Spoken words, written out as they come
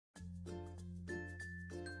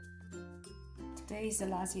Today is the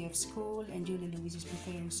last day of school, and Julie Louise is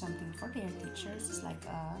preparing something for their teachers. It's like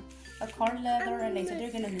a corn leather, and they said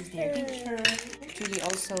they're gonna miss their teacher. Julie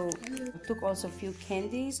also took a few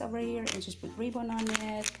candies over here, and just put ribbon on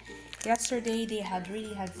it. Yesterday they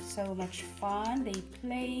really had so much fun. They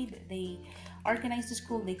played, they organized the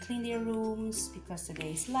school, they cleaned their rooms because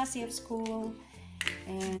today is last day of school,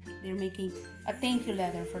 and they're making a thank you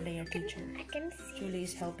letter for their teacher. Julie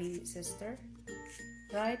is helping sister.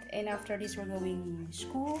 Right, and after this we're going to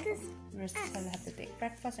school. We still have to take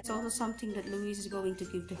breakfast. It's also something that Louise is going to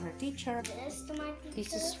give to her teacher.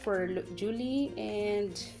 This is for Julie,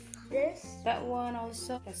 and that one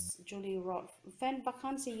also. Because Julie wrote, "Fan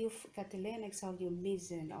vakantie juf Kathleen, ik zal je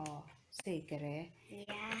missen." Oh, zeker hè? Yeah.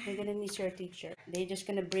 You're gonna miss your teacher. They're just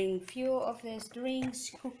gonna bring few of these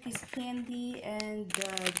drinks, cookies, candy, and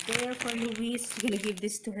there for Louise. She's gonna give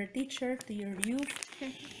this to her teacher, to your youth.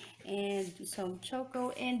 And some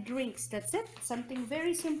choco and drinks. That's it. Something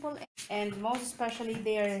very simple, and most especially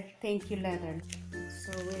their thank you letter.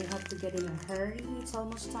 So we have to get in a hurry. It's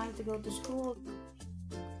almost time to go to school.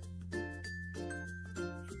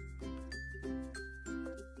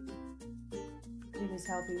 Is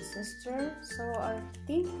helping sister. So I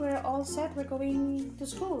think we're all set. We're going to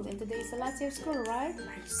school, and today is the last day of school, right?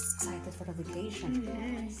 Are you excited for the vacation?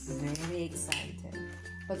 Yes. Very excited.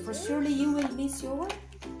 But for surely you will miss your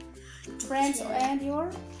friends and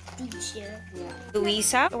your Teacher. yeah.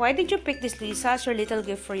 Louisa, why did you pick this, Lisa, as your little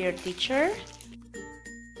gift for your teacher?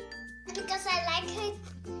 Because I like her,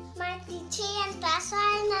 my teacher and class,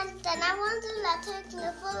 and then I want to let her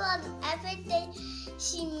knuffle on every day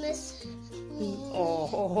she misses me.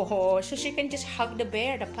 Oh, so she can just hug the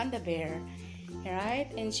bear, the panda bear, right?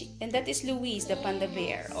 And that is Louise, the panda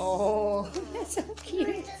bear. Oh, that's so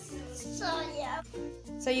cute. So yeah.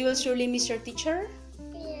 So you will surely miss your teacher?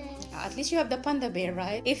 At least you have the panda bear,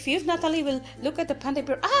 right? If you, Natalie, will look at the panda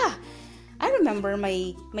bear. I remember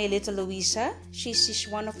my little Louisa. She's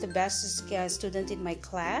one of the best student in my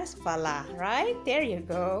class. Voila, right? There you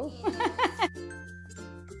go.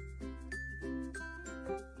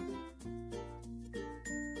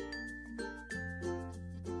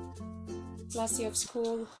 Last day of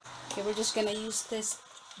school. Okay, we're just gonna use this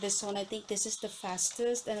one. I think this is the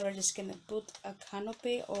fastest, and we're just gonna put a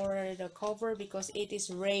canopy or the cover because it is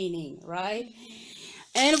raining, right?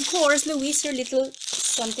 And of course, Louise, your little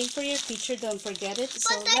something for your teacher, don't forget it.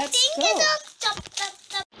 So let's go.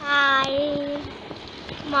 Hi,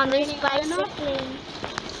 Mommy's bicycling.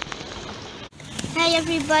 Hi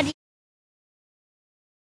everybody.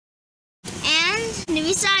 And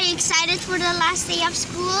Louisa, are you excited for the last day of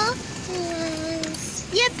school? Yes.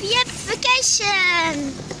 Yep,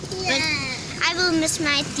 vacation. Yeah. But I will miss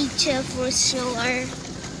my teacher for sure.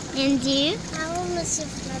 And you? I will miss you,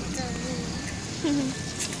 Natalie.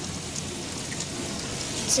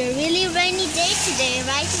 It's a really rainy day today,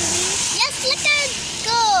 right, Louise? Yes, look at it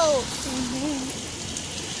go.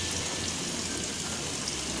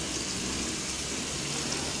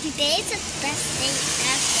 Today is the best day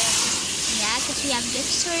ever. Yeah, because we have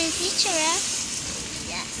gifts for the teacher, eh?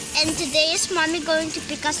 Yes. And today is Mommy going to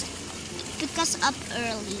pick us up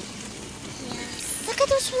early. Yes. Look at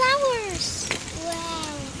those flowers.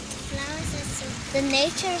 Wow. The flowers are so the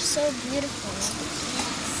nature is so beautiful.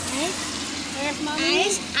 Yes. Right? Yes,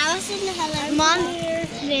 Mommy. I was in the hello. Mom,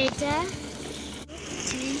 later.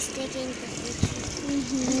 Julie's taking the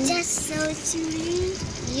picture. Just so Julie.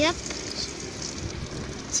 Yep.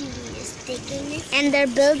 Julie is taking it. And they're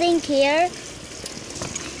building here.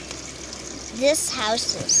 These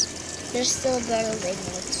houses. They're still building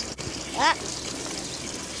it. Ah.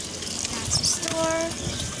 That's a store.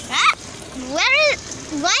 Ah.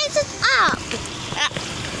 Why is it up?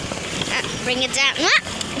 Bring it down. Ah.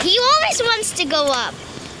 He always wants to go up.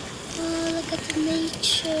 Oh, look at the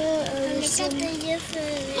nature. Look at the river.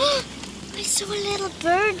 I saw a little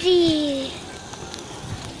birdie.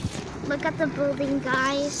 Look at the building,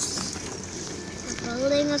 guys. The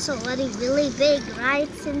building is already really big, right?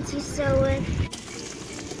 Since you saw it.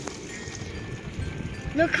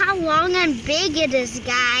 Look how long and big it is,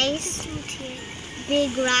 guys.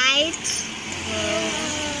 Big, right?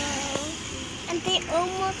 Wow. And they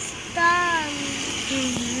almost done. And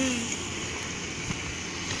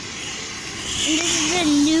this is a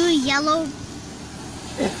new yellow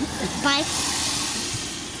bike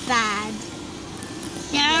bag.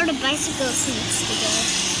 There are the bicycles next to go.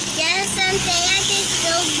 Yes, and they are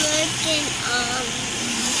still working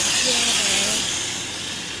together.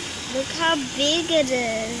 Look how big it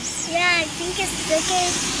is. Yeah, I think it's bigger.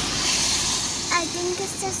 I think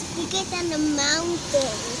it's just bigger than the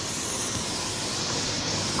mountains.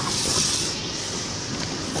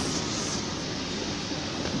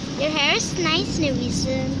 Your hair is nice, Louise.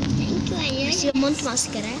 Thank you, Aya. Is your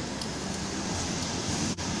mondmasker?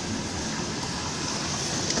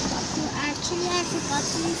 So actually, I forgot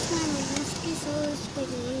to use my mask, so it's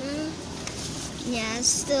corona. Yeah,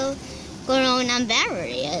 still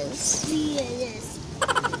coronavirus. Yes.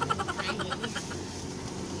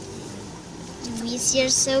 Louise, you're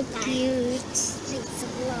so cute. Thanks a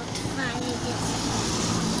lot.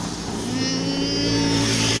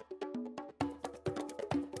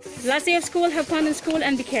 Last day of school, have fun in school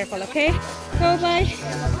and be careful, okay? Go, bye.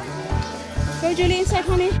 Go, Julie, inside,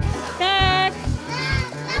 honey. Dad!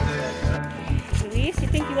 Louise, you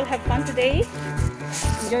think you will have fun today?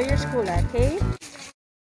 Enjoy your school, okay?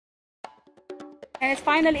 And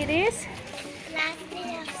finally it is? Last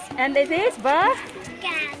day of school. And it is, but?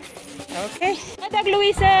 Gas. Okay. Tag,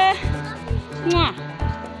 Louisa! Mwah!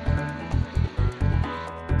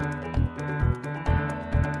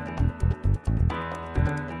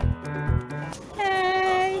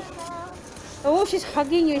 Oh, she's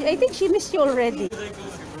hugging you. I think she missed you already.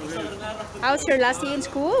 How's your last day in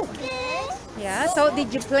school? Yeah, so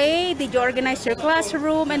did you play? Did you organize your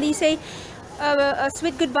classroom? And you say a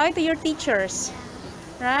sweet goodbye to your teachers,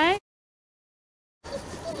 right?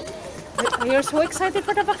 You're so excited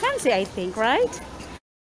for the vacancy, I think, right?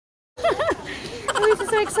 Louise is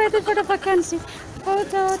so excited for the vacancy.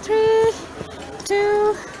 Photo 3,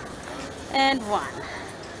 2, and 1.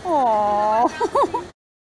 Aww.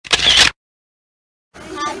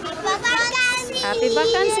 Happy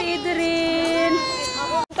vacancy, Adrian!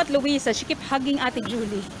 Look at Louisa, she kept hugging Ate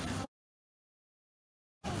Julie.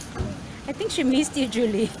 I think she missed you,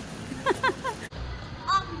 Julie.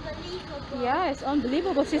 Unbelievable. Yeah, it's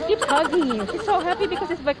unbelievable. She keeps hugging you. She's so happy because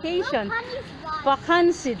it's vacation.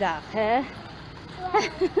 Vacancy dak, eh?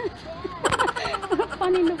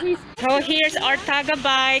 Funny, Louise. So here's our Taga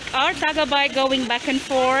bike. Our Taga bike going back and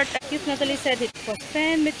forth. Cute Natalie said it was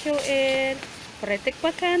 10 with HOERA. Pretek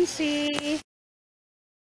vacancy.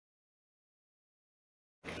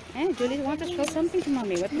 Hey, Julie, you want to show something to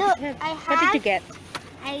mommy? What did you have? What did you get?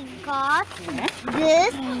 I got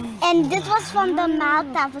this, and this was from the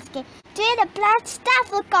Maltafelske. Tweede plaats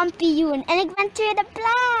tafelkampioen. En ik ben tweede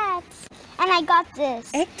plaats. And I got this.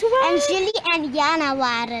 Echt waar? En Julie en Jana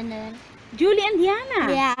waren er. Julie en Diana?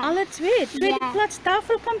 Ja. Alle twee. Tweede Ja. plaats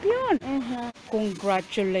tafelkampioen.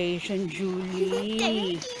 Congratulations,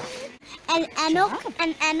 Julie. En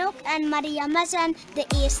Anok en Mariama zijn de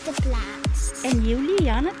eerste plaats. En Julie,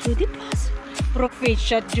 Jana, tweede plaats.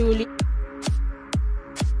 Proficiat, Julie.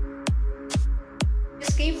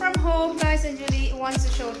 Just came from home, guys, and Julie wants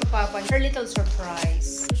to show to Papa her little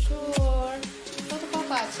surprise. Sure. Show to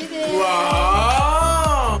Papa. See this.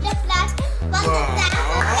 Wow! De plaats van de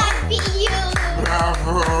tafelkampioen.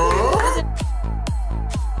 Bravo!